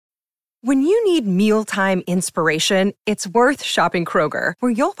When you need mealtime inspiration, it's worth shopping Kroger,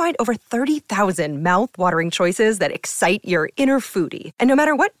 where you'll find over 30,000 mouth-watering choices that excite your inner foodie. And no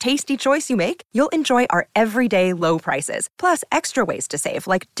matter what tasty choice you make, you'll enjoy our everyday low prices, plus extra ways to save,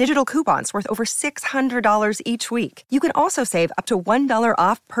 like digital coupons worth over $600 each week. You can also save up to $1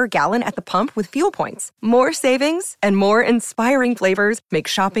 off per gallon at the pump with fuel points. More savings and more inspiring flavors make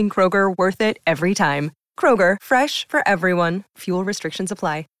shopping Kroger worth it every time. Kroger, fresh for everyone. Fuel restrictions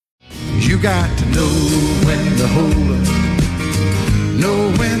apply. You got to know when to hold up,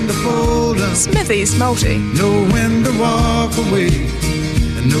 know when to fold up, Smithy's multi. know when to walk away,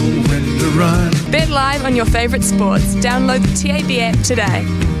 and know when to run. Bet live on your favourite sports. Download the TAB app today.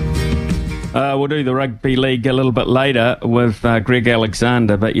 We'll do the rugby league a little bit later with Greg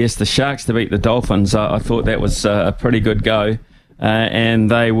Alexander, but yes, the Sharks to beat the Dolphins, I thought that was a pretty good go, and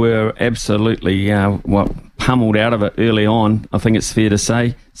they were absolutely pummeled out of it early on, I think it's fair to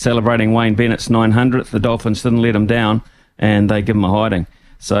say, celebrating Wayne Bennett's 900th. The Dolphins didn't let him down, and they give him a hiding.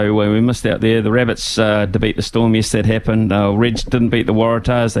 So we missed out there. The Rabbits to beat the Storm, yes, that happened. Reds didn't beat the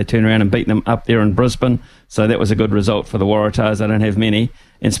Waratahs. They turned around and beat them up there in Brisbane. So that was a good result for the Waratahs. They don't have many.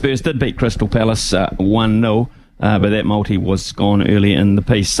 And Spurs did beat Crystal Palace 1-0. But that multi was gone early in the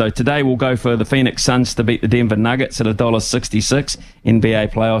piece. So today we'll go for the Phoenix Suns to beat the Denver Nuggets at $1.66.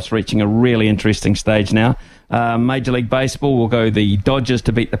 NBA playoffs reaching a really interesting stage now. Major League Baseball will go the Dodgers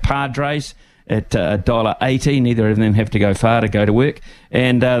to beat the Padres at $1.80. Neither of them have to go far to go to work.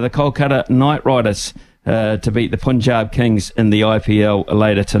 And the Kolkata Knight Riders to beat the Punjab Kings in the IPL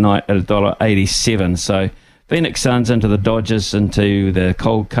later tonight at $1.87. So Phoenix Suns into the Dodgers, into the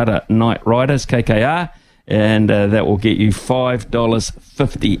Kolkata Knight Riders, KKR. And that will get you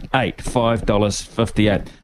 $5.58. $5.58.